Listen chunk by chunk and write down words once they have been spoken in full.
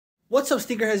What's up,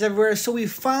 sneakerheads everywhere? So we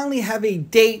finally have a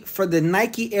date for the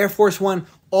Nike Air Force One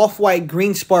Off-White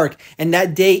Green Spark, and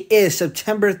that date is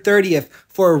September 30th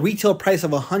for a retail price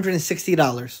of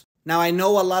 $160. Now, I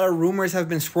know a lot of rumors have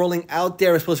been swirling out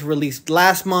there. It was supposed to release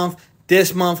last month,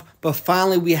 this month, but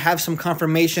finally we have some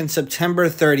confirmation, September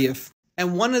 30th.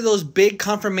 And one of those big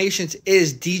confirmations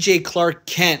is DJ Clark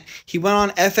Kent. He went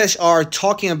on FSR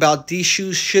talking about these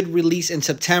shoes should release in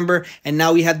September, and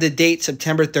now we have the date,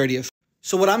 September 30th.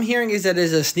 So what I'm hearing is that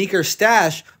there's a sneaker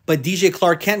stash, but DJ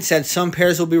Clark Kent said some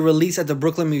pairs will be released at the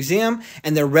Brooklyn Museum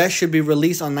and the rest should be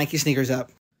released on Nike Sneakers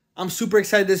app. I'm super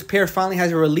excited this pair finally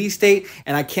has a release date,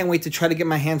 and I can't wait to try to get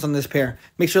my hands on this pair.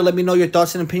 Make sure to let me know your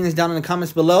thoughts and opinions down in the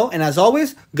comments below, and as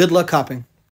always, good luck copping.